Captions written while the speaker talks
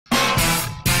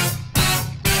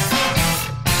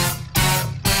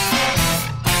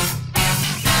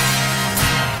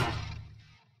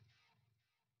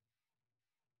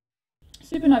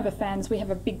Supernova fans, we have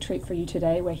a big treat for you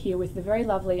today. We're here with the very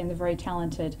lovely and the very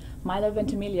talented Milo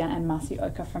Ventimiglia and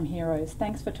Masi from Heroes.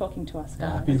 Thanks for talking to us,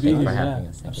 guys. Happy to be here. For having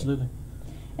us. Absolutely.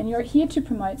 And you're here to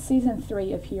promote Season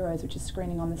 3 of Heroes, which is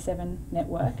screening on the 7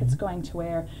 network. It's going to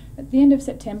air at the end of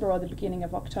September or the beginning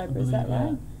of October, is that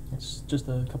right? It's just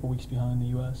a couple weeks behind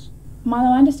the US.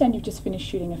 Milo, I understand you've just finished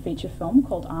shooting a feature film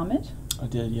called Armored. I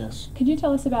did, yes. Could you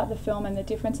tell us about the film and the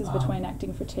differences between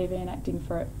acting for TV and acting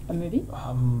for a movie?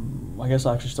 I guess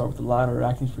I'll actually start with the latter.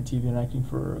 Acting for TV and acting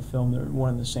for a film, they're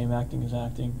one and the same. Acting is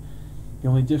acting. The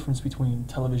only difference between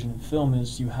television and film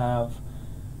is you have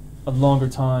a longer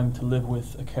time to live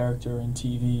with a character in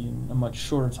TV and a much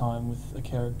shorter time with a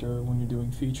character when you're doing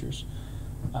features.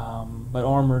 But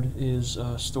Armored is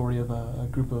a story of a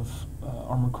group of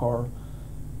armored car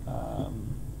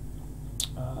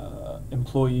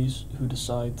employees who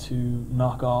decide to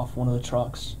knock off one of the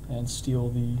trucks and steal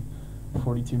the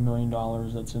 $42 million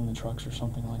that's in the trucks or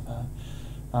something like that.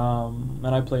 And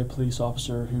I play a police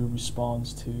officer who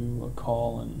responds to a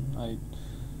call, and I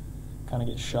kind of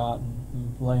get shot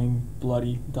and laying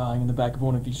bloody, dying in the back of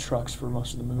one of these trucks for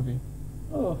most of the movie.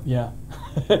 Oh. Yeah.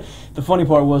 The funny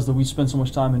part was that I spent so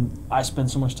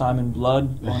much time in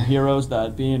blood on Heroes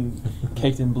that being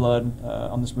caked in blood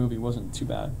on this movie wasn't too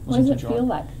bad. What does it feel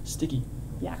like? Sticky.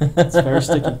 Yeah. It's very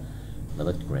sticky. It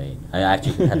looked great. I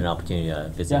actually had an opportunity to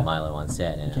visit Milo on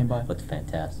set, and it looked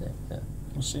fantastic. So.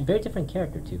 We'll see. Very different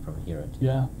character, too, from Hiro.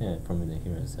 Yeah. Yeah, from the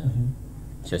Heroes.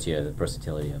 Shows you the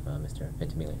versatility of Mr.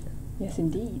 Ventimiglia here. Yes,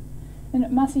 indeed. And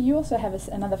Masi, you also have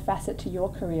another facet to your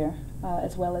career,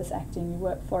 as well as acting. You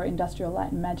work for Industrial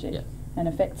Light and Magic, an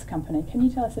effects company. Can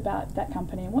you tell us about that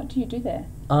company and what do you do there?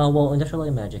 Well, Industrial Light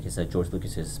and Magic is George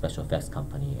Lucas's special effects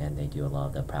company, and they do a lot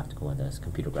of the practical and the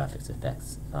computer graphics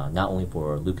effects, not only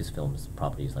for Lucasfilm's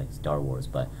properties like Star Wars,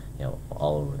 but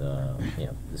all over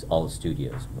the all the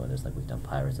studios. There's we've done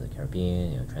Pirates of the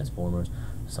Caribbean, Transformers,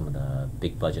 some of the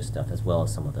big budget stuff, as well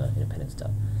as some of the independent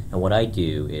stuff. And what I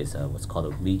do is what's called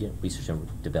a lead research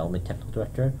and development technical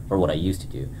director, or what I used to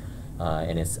do.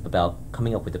 And it's about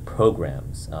coming up with the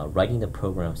programs, writing the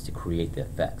programs to create the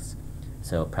effects.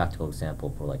 So a practical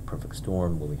example for Perfect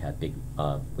Storm, when we had we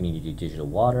need to do digital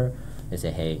water, they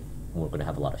say, hey, we're going to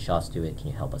have a lot of shots to it, can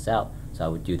you help us out? So I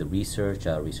would do the research,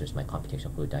 research my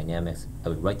computational fluid dynamics. I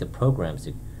would write the programs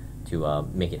to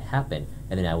make it happen,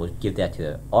 and then I would give that to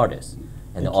the artist.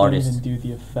 And the artist can't even do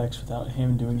the effects without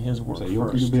him doing his work so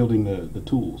you're building the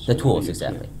tools. The tools,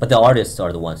 exactly. But the artists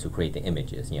are the ones who create the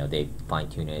images. They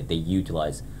fine-tune it. They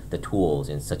utilize the tools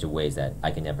in such a ways that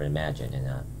I can never imagine,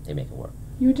 and they make it work.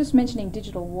 You were just mentioning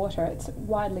digital water. It's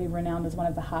widely renowned as one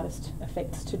of the hardest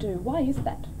effects to do. Why is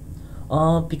that?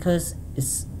 Because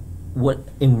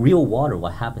in real water,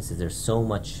 what happens is there's so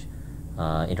much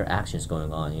interactions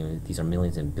going on. These are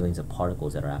millions and billions of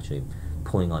particles that are actually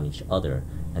pulling on each other,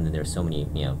 and then there's so many,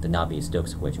 the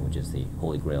Navier-Stokes equation, which is the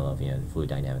holy grail of fluid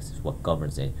dynamics, is what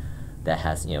governs it. That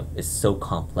has, is so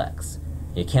complex.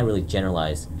 You can't really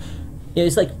generalize.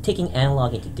 It's like taking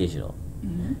analog into digital.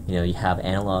 You have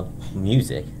analog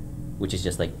music, which is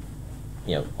just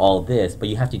all this, but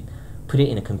you have to put it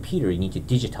in a computer. You need to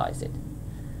digitize it.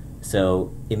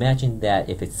 So imagine that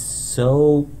if it's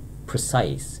so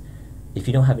precise. If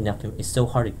you don't have enough, it's so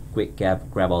hard to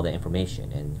grab all the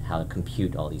information and how to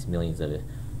compute all these millions of it.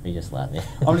 Are you just laughing?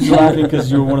 I'm just laughing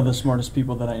because you're one of the smartest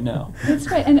people that I know. That's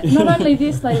great. And not only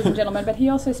this, ladies and gentlemen, but he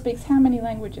also speaks how many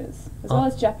languages? As well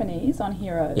as Japanese on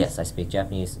Heroes. Yes, I speak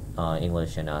Japanese,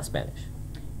 English, and Spanish.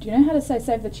 Do you know how to say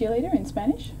save the cheerleader in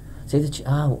Spanish? Save the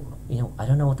I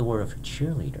don't know what the word of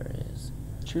cheerleader is.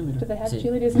 Cheerleader. Do they have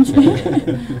cheerleaders in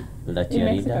Spain? La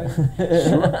cheerleader.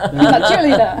 Sure. La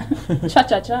cheerleader.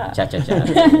 Cha-cha-cha. Cha-cha-cha.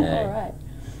 All right.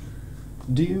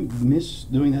 Do you miss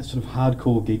doing that sort of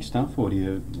hardcore geek stuff, or do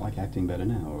you like acting better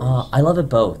now? I love it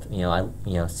both.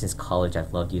 Since college,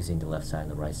 I've loved using the left side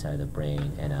and the right side of the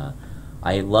brain, and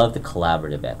I love the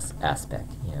collaborative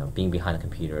aspect. Being behind the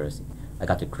computers, I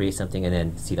got to create something and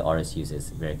then see the artist use it. It's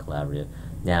very collaborative.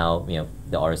 Now,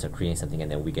 the artists are creating something,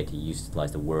 and then we get to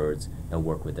utilize the words and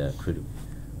work with the crew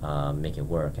to make it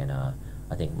work. And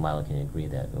I think Milo can agree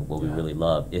that what we really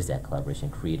love is that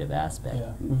collaboration, creative aspect,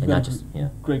 and not just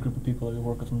great group of people that we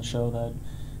work with on the show. That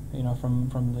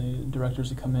from the directors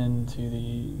that come in to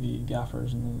the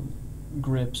gaffers and the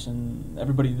grips and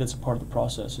everybody that's a part of the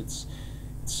process.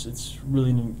 It's really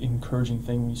an encouraging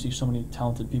thing when you see so many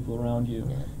talented people around you,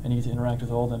 and you get to interact with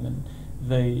all of them, and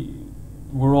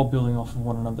we're all building off of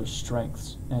one another's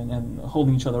strengths and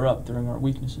holding each other up during our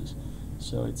weaknesses.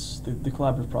 So it's the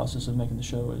collaborative process of making the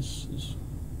show is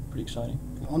pretty exciting.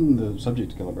 On the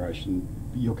subject of collaboration,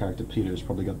 your character Peter has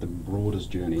probably got the broadest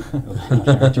journey of any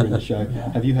character in the show.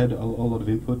 Yeah. Have you had a lot of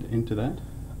input into that?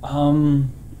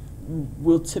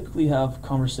 We'll typically have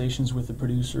conversations with the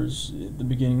producers at the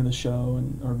beginning of the show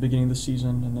or beginning of the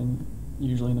season, and then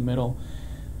usually in the middle.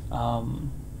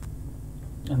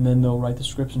 And then they'll write the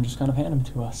scripts and just kind of hand them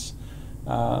to us.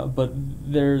 But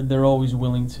they're always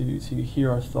willing to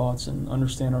hear our thoughts and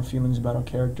understand our feelings about our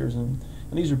characters, and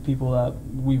these are people that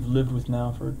we've lived with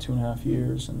now for 2.5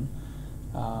 years, and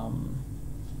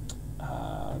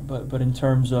but in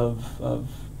terms of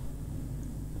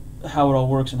how it all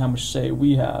works and how much say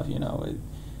we have,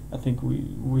 I think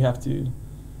we have to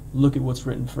look at what's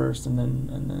written first and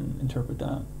then interpret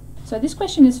that. So this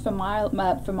question is for Milo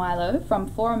from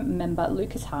forum member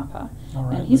Lucas Harper, All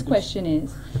right, and his Lucas. question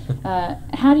is,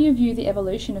 how do you view the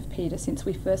evolution of Peter since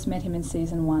we first met him in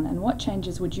season 1, and what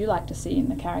changes would you like to see in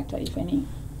the character, if any?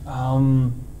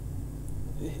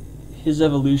 His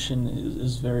evolution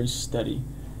is very steady,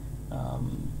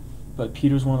 but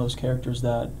Peter's one of those characters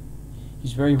that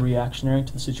he's very reactionary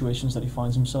to the situations that he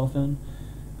finds himself in.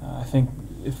 I think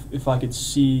if I could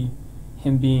see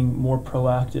him being more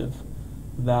proactive,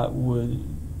 that would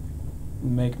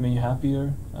make me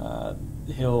happier.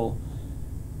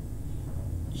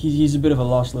 He's a bit of a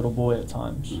lost little boy at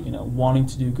times, wanting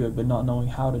to do good but not knowing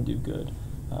how to do good,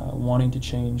 wanting to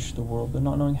change the world but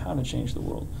not knowing how to change the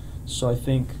world. So I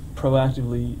think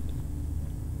proactively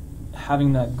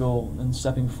having that goal and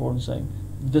stepping forward and saying,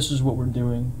 this is what we're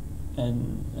doing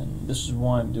and this is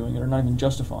why I'm doing it, or not even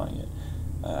justifying it,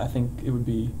 I think it would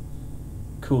be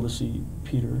cool to see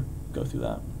Peter go through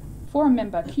that. Forum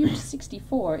member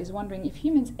Cubed64 is wondering, if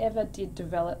humans ever did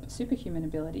develop superhuman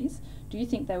abilities, do you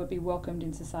think they would be welcomed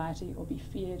in society or be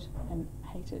feared and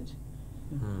hated?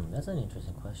 That's an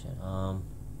interesting question. I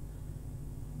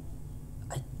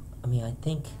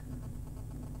think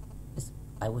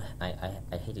I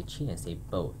hate to cheat and say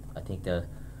both. I think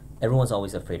everyone's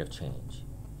always afraid of change,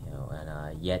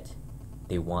 and yet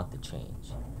they want the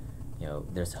change.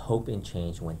 There's hope in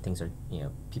change when things are,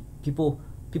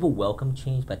 people welcome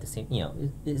change, but at the same,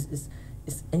 is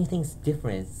anything's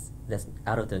different that's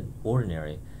out of the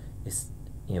ordinary,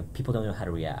 people don't know how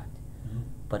to react. Mm-hmm.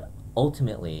 But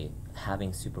ultimately,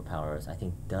 having superpowers, I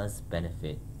think, does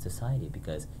benefit society,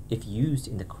 because if used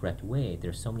in the correct way,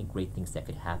 there's so many great things that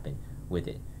could happen with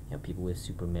it. People with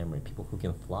super memory, people who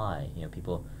can fly,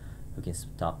 people who can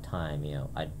stop time.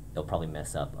 They'll probably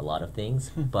mess up a lot of things,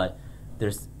 but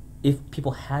if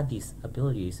people had these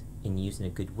abilities and used in a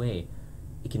good way,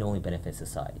 it can only benefit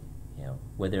society.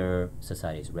 Whether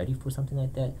society is ready for something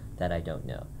like that I don't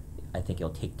know. I think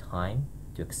it'll take time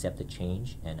to accept the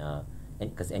change, and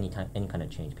because any kind of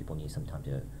change, people need some time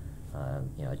to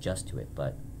adjust to it.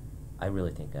 But I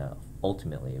really think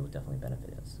ultimately it would definitely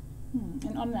benefit us.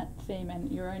 And on that theme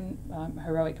and your own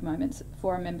heroic moments,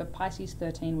 forum member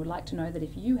Pisces13 would like to know that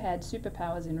if you had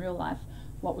superpowers in real life,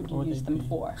 what would you use them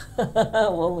for?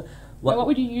 Well, What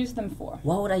would you use them for?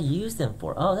 What would I use them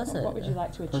for? Oh, that's What would you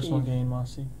like to achieve? Personal gain,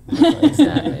 Masi.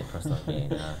 Exactly, personal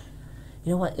gain.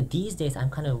 You know what? These days, I'm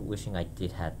kind of wishing I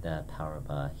did have the power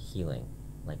of healing,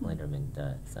 like Linderman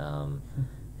does,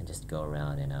 and just go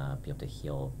around and be able to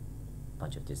heal a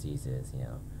bunch of diseases.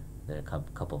 There are a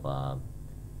couple of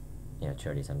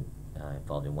charities I'm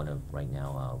involved in. One of right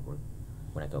now,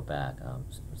 when I go back, I'm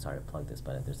sorry to plug this,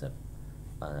 but there's an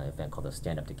event called the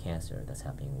Stand Up to Cancer that's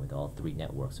happening with all 3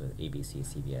 networks, with ABC,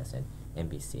 CBS, and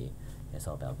NBC. And it's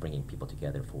all about bringing people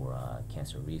together for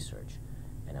cancer research,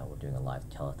 and we're doing a live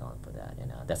telethon for that.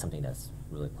 And that's something that's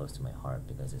really close to my heart,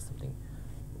 because it's something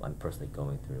I'm personally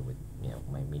going through with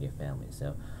my immediate family.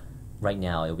 So right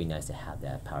now, it would be nice to have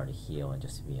that power to heal and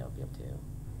just be able to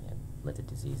let the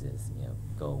diseases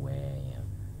go away.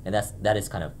 And that is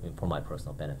kind of for my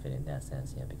personal benefit in that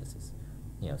sense, because it's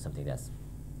something that's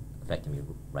affecting me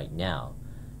right now,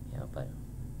 but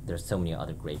there's so many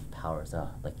other great powers.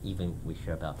 Like even we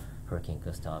hear about Hurricane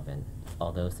Gustav and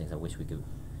all those things. I wish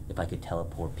if I could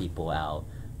teleport people out,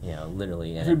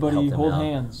 literally, and Everybody help them hold out,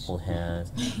 hands. hold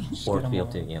hands, Just or get 'em be able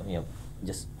out. to,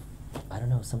 just I don't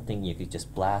know, something you could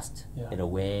just blast Yeah. it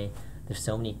away. There's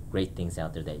so many great things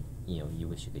out there that you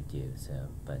wish you could do. So,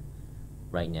 but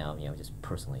right now, just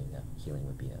personally, healing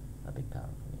would be a big power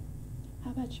for me.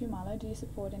 How about you, Milo? Do you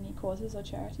support any causes or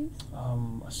charities?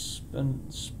 I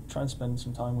try and spend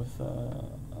some time with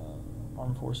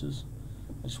armed forces.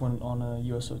 I just went on a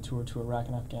USO tour to Iraq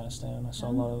and Afghanistan. I saw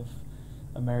a lot of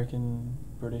American,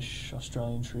 British,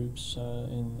 Australian troops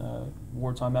in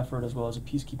wartime effort as well as a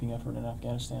peacekeeping effort in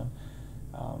Afghanistan.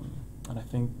 And I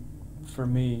think, for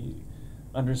me,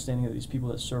 understanding that these people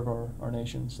that serve our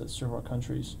nations, that serve our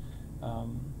countries,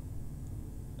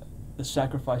 the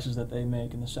sacrifices that they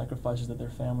make and the sacrifices that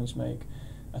their families make,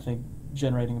 I think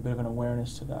generating a bit of an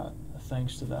awareness to that,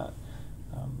 thanks to that,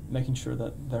 making sure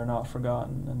that they're not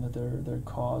forgotten and that their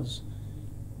cause,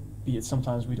 be it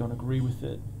sometimes we don't agree with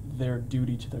it, their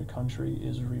duty to their country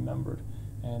is remembered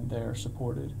and they're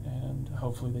supported, and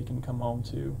hopefully they can come home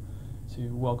to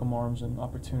welcome arms and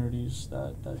opportunities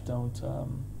that don't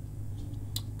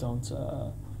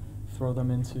throw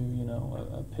them into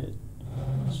a pit.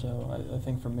 So I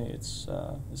think for me it's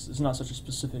not such a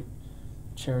specific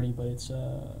charity, but it's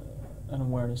an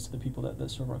awareness to the people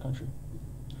that serve our country.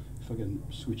 If I can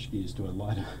switch gears to a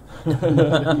lighter. One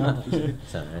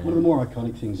of the more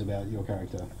iconic things about your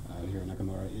character, Hiro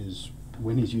Nakamura, is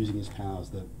when he's using his powers,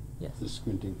 the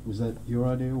squinting. Was that your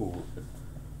idea, or?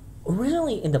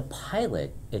 Originally in the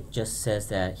pilot, it just says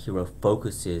that Hiro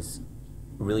focuses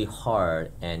really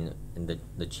hard and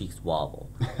the cheeks wobble.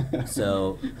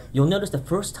 So you'll notice the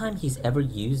first time he's ever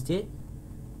used it,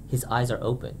 his eyes are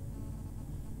open.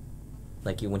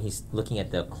 Like when he's looking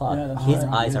at the clock, his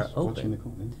eyes are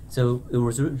open. So it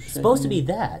was supposed to be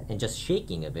that and just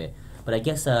shaking a bit. But I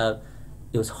guess it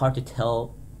was hard to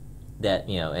tell that,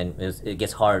 and it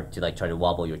gets hard to try to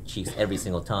wobble your cheeks every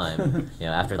single time.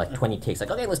 After 20 takes,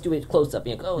 okay, let's do it close up.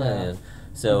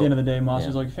 So at the end of the day,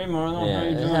 Masi's like, hey Marlon, how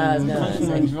you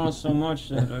doing? You draw so much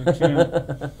that I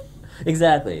can't.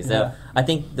 Exactly. So I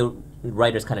think the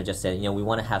writers kind of just said, we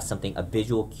want to have something, a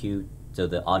visual cue, so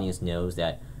the audience knows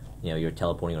that you're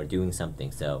teleporting or doing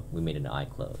something. So we made an eye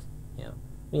closed.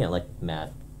 Like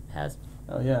Matt has.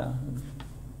 Oh yeah.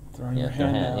 Throwing your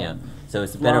hand out. Yeah. So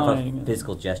it's better for a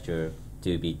physical gesture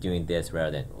to be doing this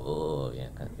rather than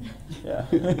Yeah.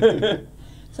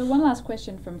 So one last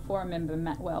question from forum member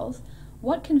Matt Wells.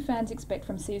 What can fans expect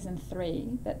from Season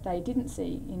 3 that they didn't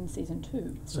see in Season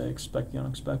 2? Say expect the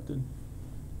unexpected.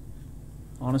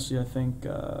 Honestly, I think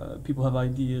people have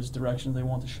ideas, directions they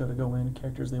want the show to go in,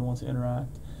 characters they want to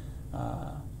interact,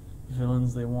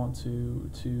 villains they want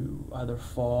to either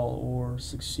fall or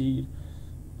succeed,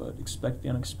 but expect the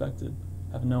unexpected.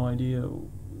 Have no idea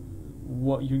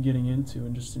what you're getting into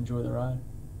and just enjoy the ride.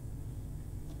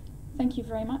 Thank you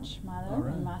very much, Milo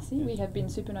and Masi. Yes. We have been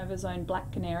Supernova Zone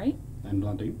Black Canary. And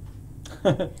Blondie.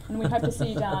 And we hope to see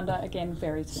you down under again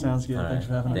very soon. Sounds good. All Thanks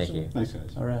for having us. Thank you. Thanks,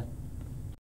 guys. All right.